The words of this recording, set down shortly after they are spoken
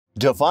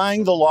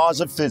defying the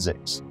laws of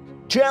physics,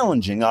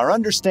 challenging our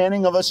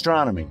understanding of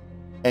astronomy,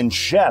 and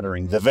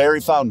shattering the very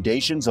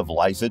foundations of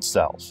life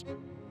itself.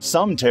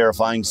 Some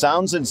terrifying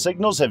sounds and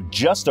signals have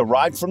just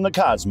arrived from the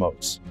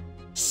cosmos.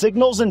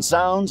 Signals and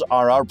sounds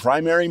are our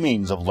primary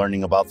means of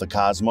learning about the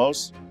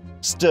cosmos.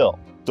 Still,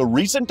 the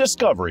recent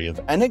discovery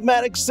of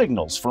enigmatic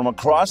signals from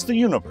across the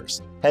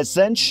universe has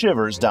sent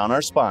shivers down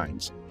our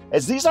spines,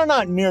 as these are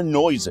not mere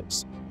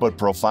noises, but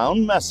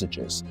profound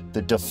messages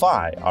that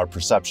defy our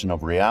perception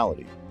of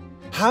reality.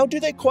 How do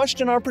they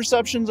question our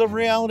perceptions of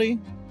reality?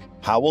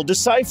 How will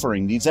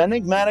deciphering these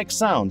enigmatic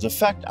sounds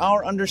affect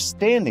our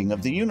understanding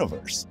of the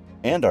universe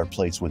and our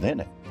place within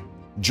it?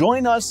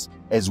 Join us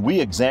as we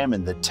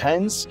examine the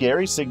 10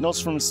 scary signals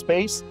from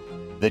space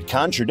that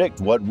contradict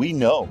what we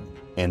know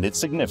and its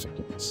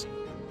significance.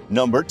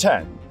 Number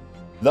 10.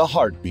 The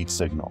heartbeat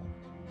signal.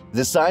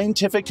 The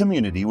scientific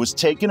community was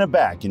taken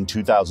aback in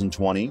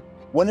 2020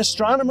 when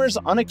astronomers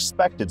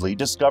unexpectedly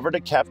discovered a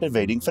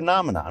captivating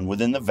phenomenon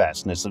within the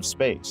vastness of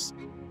space.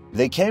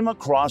 They came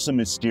across a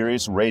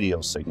mysterious radio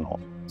signal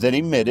that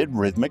emitted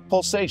rhythmic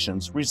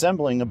pulsations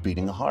resembling a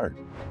beating heart.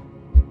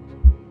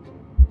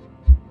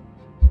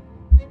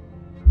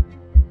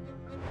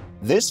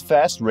 This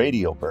fast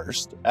radio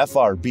burst,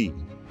 FRB,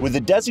 with the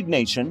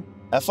designation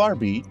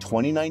FRB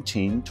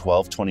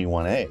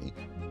 2019-1221A,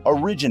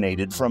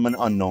 originated from an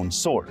unknown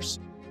source,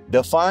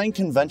 defying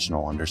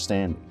conventional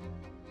understanding.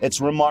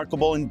 Its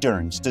remarkable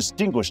endurance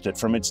distinguished it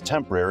from its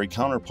temporary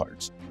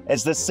counterparts,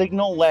 as the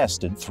signal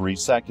lasted 3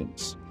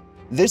 seconds.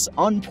 This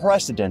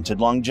unprecedented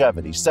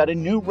longevity set a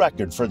new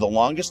record for the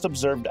longest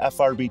observed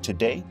FRB to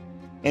date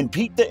and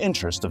piqued the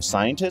interest of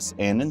scientists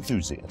and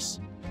enthusiasts.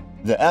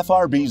 The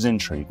FRB's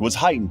intrigue was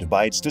heightened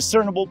by its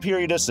discernible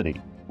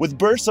periodicity, with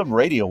bursts of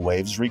radio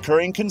waves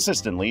recurring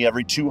consistently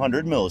every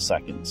 200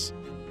 milliseconds.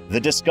 The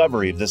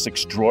discovery of this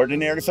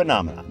extraordinary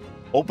phenomenon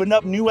opened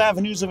up new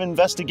avenues of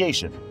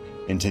investigation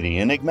into the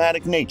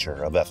enigmatic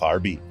nature of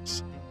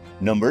FRBs.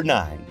 Number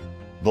 9.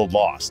 The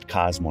Lost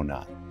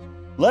Cosmonaut.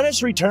 Let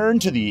us return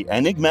to the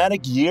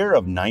enigmatic year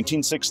of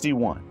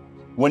 1961,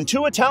 when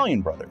 2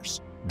 Italian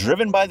brothers,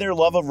 driven by their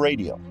love of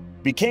radio,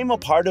 became a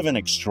part of an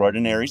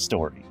extraordinary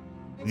story.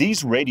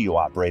 These radio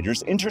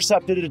operators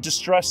intercepted a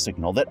distress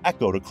signal that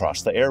echoed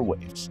across the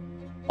airwaves.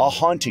 A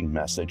haunting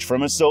message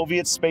from a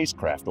Soviet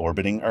spacecraft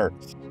orbiting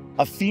Earth.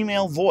 A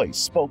female voice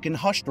spoke in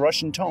hushed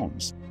Russian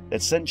tones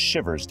that sent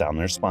shivers down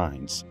their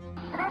spines.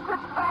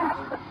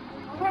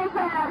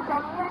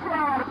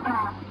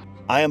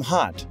 I am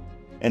hot,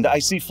 and I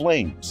see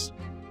flames.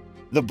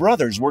 The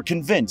brothers were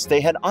convinced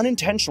they had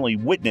unintentionally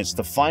witnessed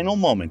the final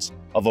moments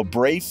of a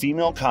brave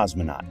female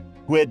cosmonaut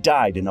who had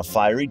died in a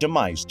fiery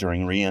demise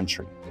during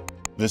re-entry.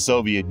 The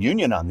Soviet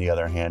Union, on the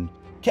other hand,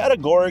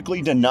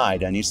 categorically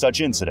denied any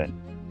such incident,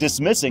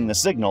 dismissing the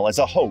signal as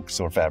a hoax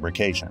or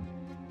fabrication.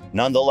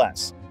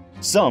 Nonetheless,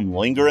 some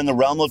linger in the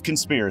realm of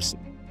conspiracy,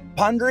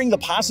 pondering the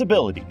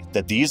possibility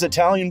that these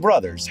Italian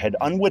brothers had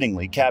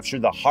unwittingly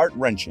captured the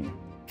heart-wrenching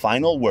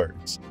final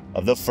words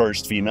of the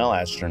first female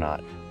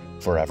astronaut,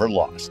 forever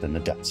lost in the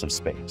depths of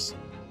space.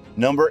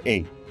 Number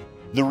 8.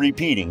 The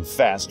repeating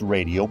fast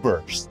radio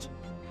burst.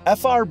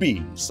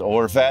 FRBs,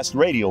 or fast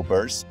radio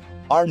bursts,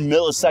 are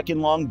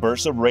millisecond-long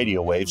bursts of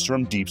radio waves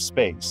from deep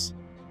space.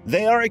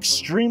 They are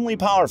extremely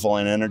powerful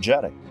and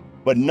energetic,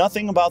 but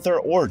nothing about their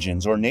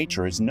origins or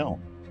nature is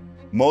known.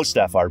 Most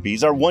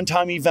FRBs are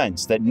one-time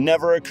events that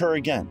never occur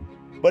again,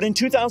 but in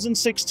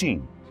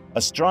 2016,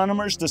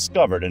 astronomers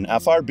discovered an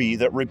FRB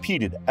that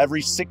repeated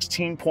every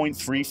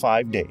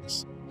 16.35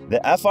 days.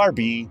 The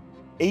FRB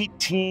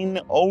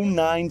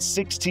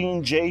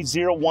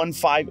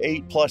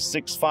 180916J0158 plus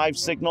 65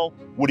 signal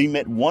would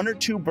emit 1 or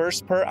 2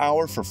 bursts per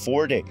hour for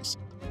 4 days,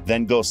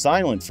 then go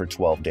silent for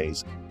 12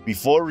 days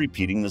before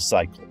repeating the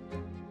cycle.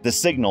 The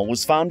signal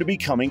was found to be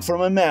coming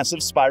from a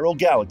massive spiral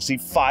galaxy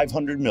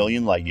 500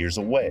 million light-years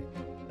away.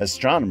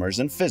 Astronomers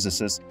and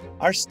physicists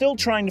are still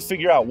trying to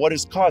figure out what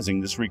is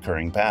causing this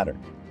recurring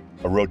pattern.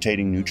 A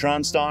rotating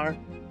neutron star,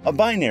 a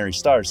binary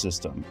star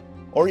system,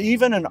 or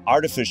even an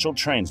artificial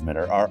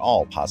transmitter are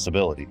all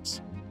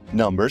possibilities.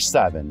 Number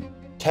 7.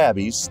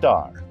 Tabby's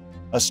Star.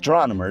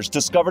 Astronomers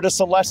discovered a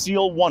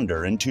celestial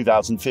wonder in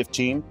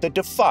 2015 that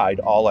defied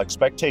all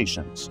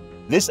expectations.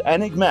 This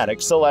enigmatic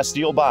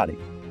celestial body,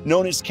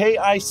 known as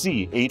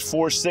KIC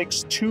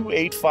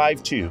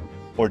 8462852,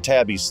 or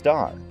Tabby's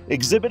Star,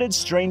 exhibited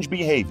strange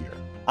behavior,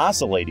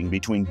 oscillating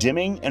between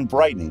dimming and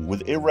brightening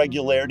with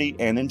irregularity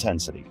and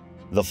intensity.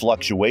 The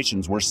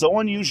fluctuations were so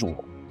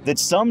unusual that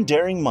some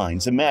daring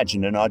minds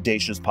imagined an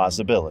audacious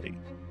possibility: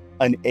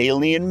 an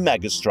alien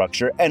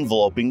megastructure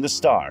enveloping the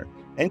star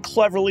and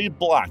cleverly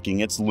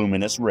blocking its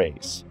luminous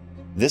rays.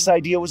 This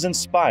idea was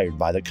inspired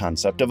by the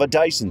concept of a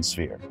Dyson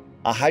sphere,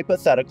 a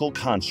hypothetical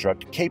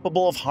construct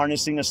capable of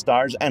harnessing a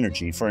star's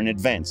energy for an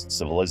advanced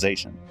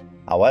civilization.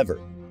 However,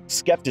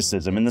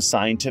 skepticism in the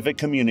scientific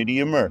community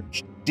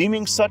emerged,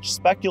 deeming such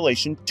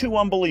speculation too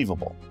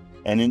unbelievable,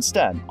 and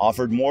instead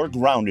offered more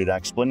grounded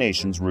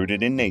explanations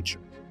rooted in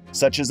nature,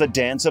 such as a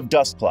dance of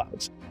dust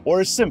clouds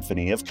or a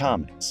symphony of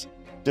comets.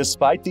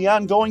 Despite the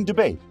ongoing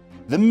debate,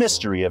 The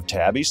mystery of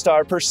Tabby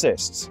Star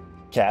persists,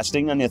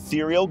 casting an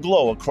ethereal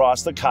glow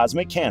across the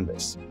cosmic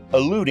canvas,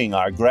 eluding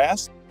our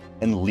grasp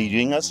and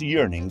leaving us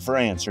yearning for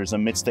answers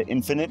amidst the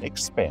infinite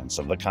expanse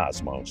of the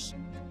cosmos.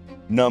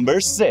 Number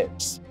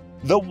 6.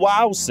 The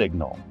WOW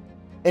signal.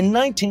 In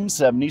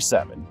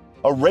 1977,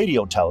 a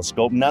radio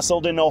telescope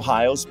nestled in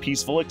Ohio's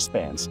peaceful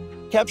expanse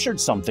captured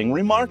something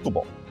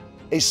remarkable: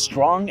 a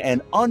strong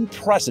and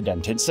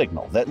unprecedented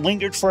signal that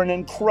lingered for an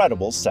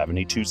incredible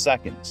 72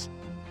 seconds.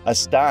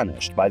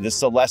 Astonished by this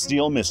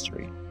celestial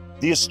mystery,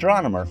 the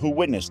astronomer who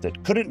witnessed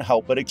it couldn't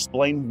help but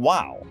explain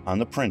 "wow" on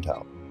the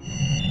printout.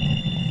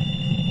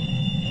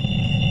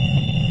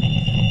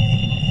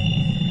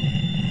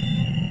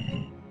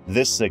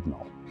 This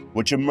signal,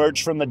 which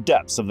emerged from the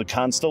depths of the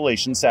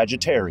constellation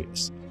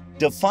Sagittarius,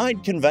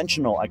 defied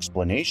conventional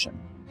explanation,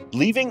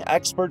 leaving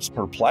experts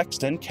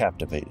perplexed and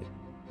captivated.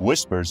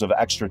 Whispers of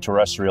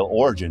extraterrestrial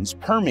origins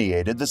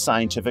permeated the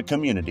scientific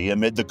community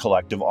amid the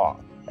collective awe,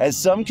 as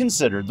some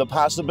considered the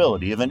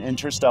possibility of an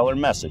interstellar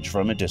message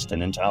from a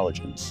distant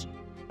intelligence.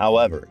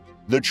 However,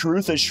 the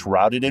truth is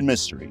shrouded in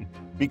mystery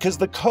because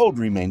the code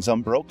remains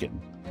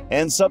unbroken,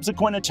 and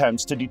subsequent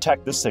attempts to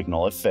detect the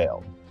signal have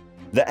failed.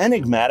 The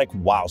enigmatic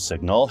WOW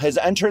signal has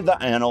entered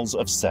the annals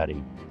of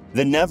SETI,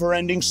 the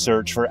never-ending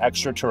search for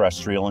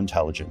extraterrestrial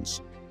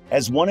intelligence,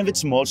 as one of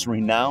its most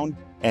renowned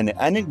and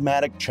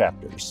enigmatic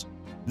chapters.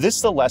 This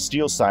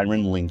celestial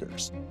siren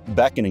lingers,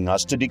 beckoning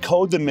us to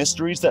decode the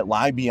mysteries that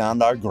lie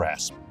beyond our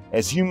grasp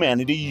as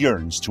humanity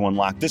yearns to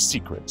unlock the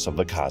secrets of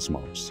the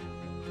cosmos.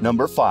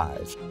 Number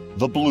 5.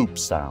 The bloop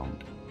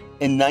sound.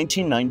 In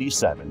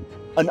 1997,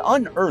 an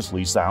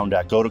unearthly sound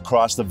echoed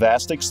across the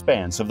vast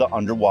expanse of the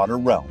underwater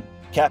realm,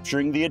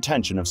 capturing the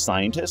attention of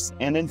scientists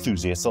and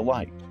enthusiasts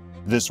alike.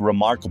 This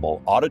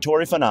remarkable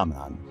auditory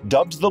phenomenon,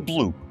 dubbed the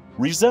bloop,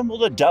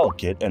 resembled a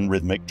delicate and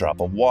rhythmic drop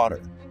of water,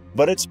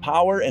 but its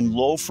power and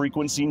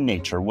low-frequency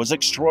nature was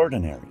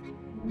extraordinary.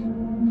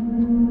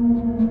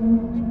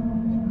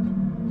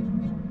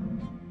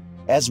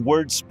 As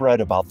word spread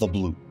about the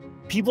bloop,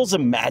 people's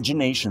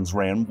imaginations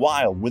ran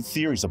wild with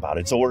theories about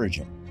its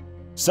origin.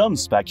 Some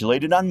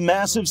speculated on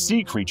massive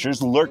sea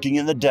creatures lurking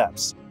in the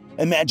depths,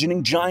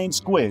 imagining giant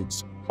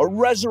squids or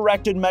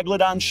resurrected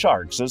megalodon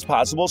sharks as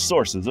possible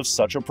sources of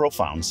such a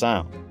profound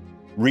sound.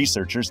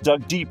 Researchers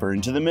dug deeper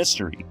into the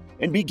mystery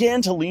and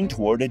began to lean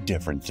toward a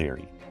different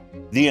theory.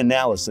 The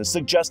analysis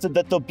suggested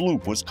that the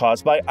bloop was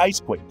caused by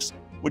icequakes,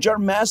 which are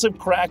massive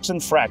cracks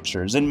and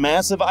fractures in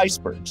massive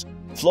icebergs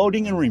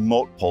floating in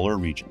remote polar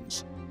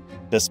regions.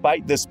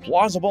 Despite this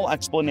plausible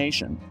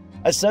explanation,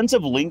 a sense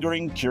of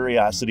lingering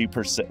curiosity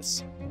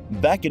persists,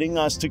 beckoning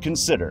us to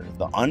consider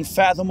the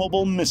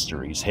unfathomable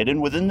mysteries hidden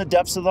within the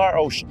depths of our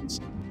oceans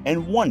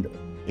and wonder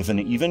if an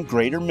even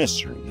greater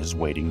mystery is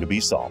waiting to be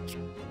solved.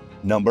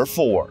 Number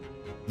 4.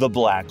 The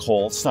black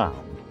hole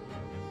sound.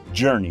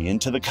 Journey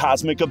into the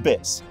cosmic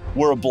abyss,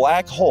 where a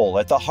black hole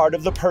at the heart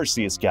of the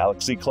Perseus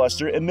galaxy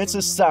cluster emits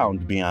a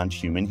sound beyond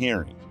human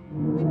hearing.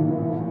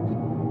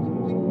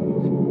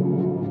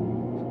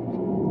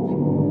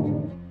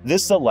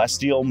 This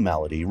celestial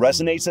melody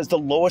resonates as the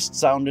lowest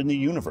sound in the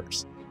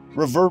universe,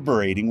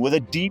 reverberating with a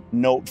deep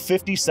note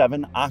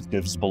 57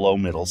 octaves below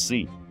middle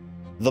C.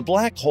 The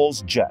black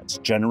hole's jets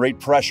generate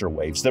pressure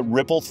waves that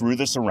ripple through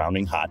the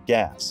surrounding hot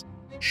gas,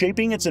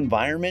 shaping its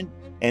environment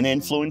and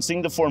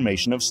influencing the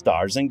formation of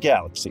stars and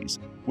galaxies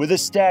with a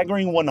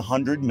staggering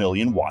 100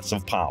 million watts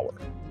of power.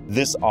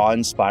 This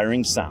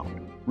awe-inspiring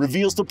sound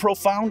reveals the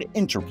profound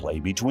interplay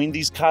between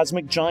these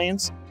cosmic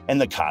giants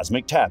and the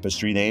cosmic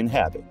tapestry they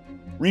inhabit,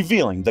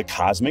 revealing the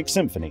cosmic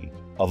symphony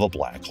of a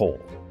black hole.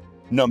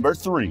 Number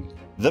 3.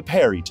 The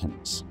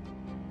perytons.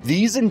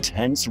 These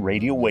intense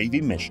radio wave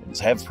emissions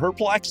have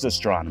perplexed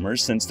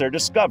astronomers since their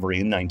discovery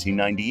in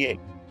 1998,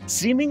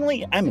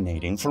 seemingly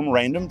emanating from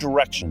random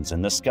directions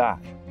in the sky.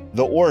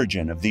 The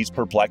origin of these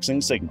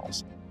perplexing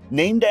signals,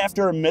 named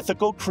after a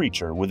mythical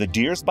creature with a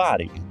deer's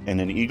body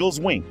and an eagle's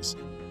wings,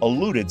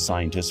 eluded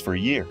scientists for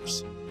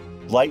years.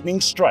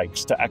 Lightning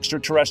strikes to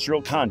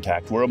extraterrestrial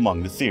contact were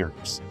among the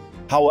theories.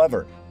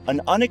 However, an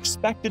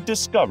unexpected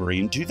discovery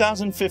in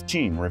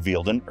 2015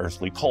 revealed an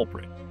earthly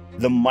culprit: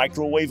 the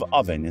microwave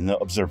oven in the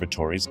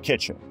observatory's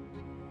kitchen.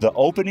 The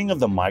opening of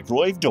the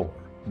microwave door,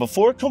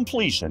 before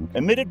completion,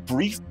 emitted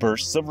brief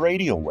bursts of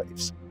radio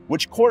waves,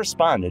 which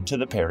corresponded to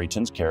the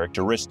peryton's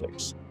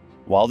characteristics.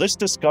 While this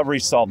discovery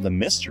solved the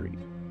mystery,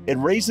 it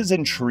raises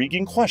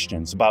intriguing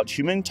questions about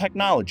human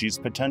technology's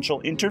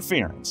potential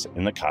interference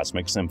in the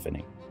cosmic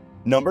symphony.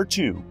 Number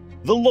 2.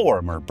 The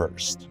Lorimer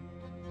burst.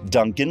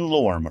 Duncan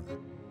Lorimer,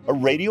 a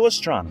radio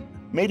astronomer,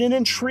 made an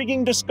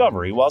intriguing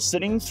discovery while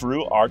sitting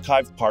through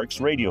Archive Park's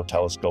radio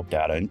telescope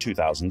data in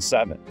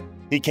 2007.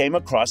 He came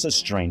across a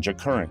strange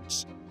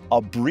occurrence: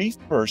 a brief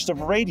burst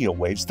of radio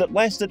waves that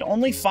lasted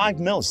only 5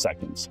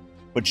 milliseconds,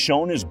 but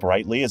shone as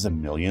brightly as a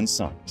million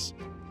suns.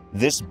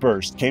 This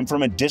burst came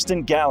from a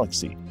distant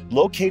galaxy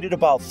located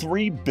about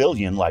 3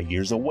 billion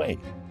light-years away.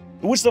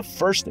 It was the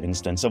first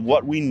instance of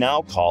what we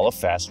now call a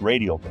fast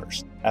radio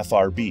burst,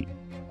 FRB,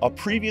 a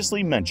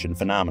previously mentioned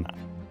phenomenon.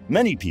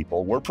 Many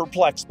people were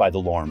perplexed by the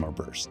Lorimer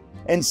burst,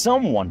 and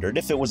some wondered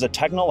if it was a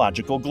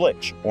technological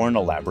glitch or an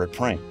elaborate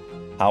prank.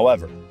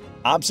 However,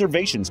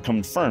 observations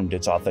confirmed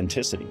its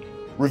authenticity,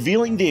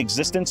 revealing the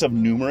existence of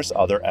numerous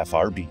other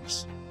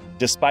FRBs.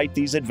 Despite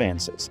these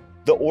advances,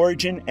 the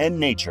origin and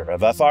nature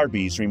of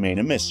FRBs remain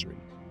a mystery,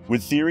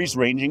 with theories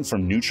ranging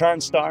from neutron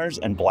stars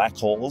and black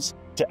holes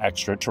to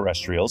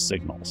extraterrestrial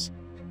signals.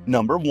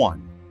 Number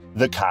 1.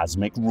 The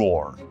Cosmic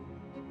Roar.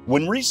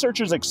 When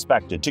researchers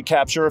expected to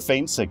capture a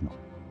faint signal,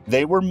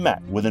 they were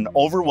met with an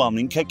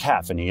overwhelming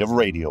cacophony of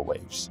radio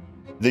waves.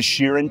 The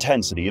sheer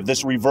intensity of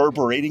this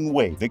reverberating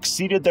wave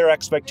exceeded their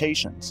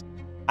expectations,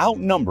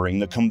 outnumbering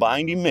the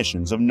combined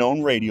emissions of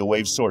known radio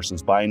wave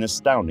sources by an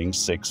astounding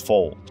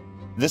 6-fold.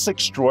 This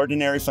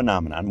extraordinary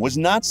phenomenon was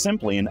not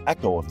simply an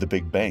echo of the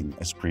Big Bang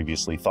as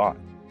previously thought.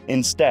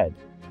 Instead,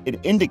 it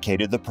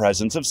indicated the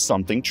presence of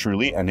something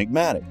truly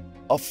enigmatic,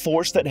 a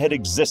force that had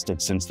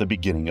existed since the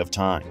beginning of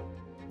time.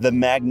 The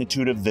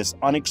magnitude of this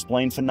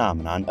unexplained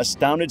phenomenon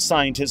astounded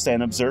scientists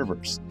and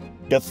observers,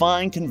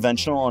 defying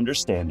conventional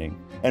understanding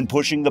and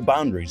pushing the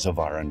boundaries of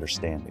our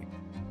understanding.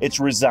 Its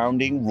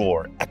resounding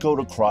roar echoed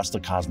across the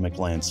cosmic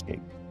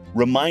landscape,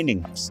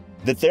 reminding us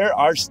that there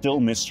are still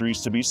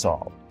mysteries to be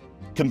solved,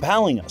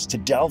 compelling us to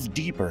delve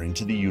deeper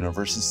into the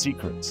universe's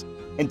secrets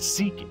and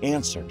seek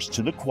answers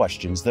to the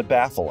questions that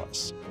baffle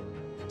us.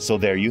 So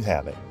there you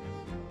have it,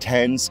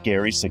 10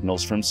 scary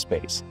signals from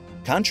space,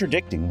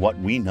 contradicting what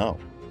we know.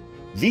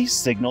 These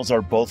signals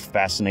are both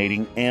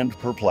fascinating and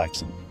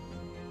perplexing.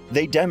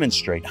 They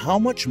demonstrate how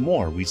much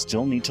more we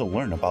still need to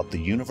learn about the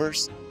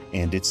universe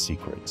and its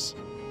secrets.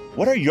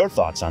 What are your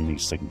thoughts on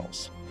these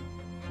signals?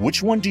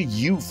 Which one do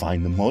you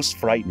find the most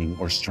frightening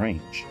or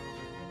strange?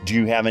 Do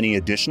you have any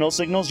additional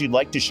signals you'd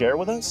like to share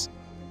with us?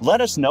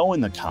 Let us know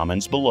in the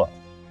comments below.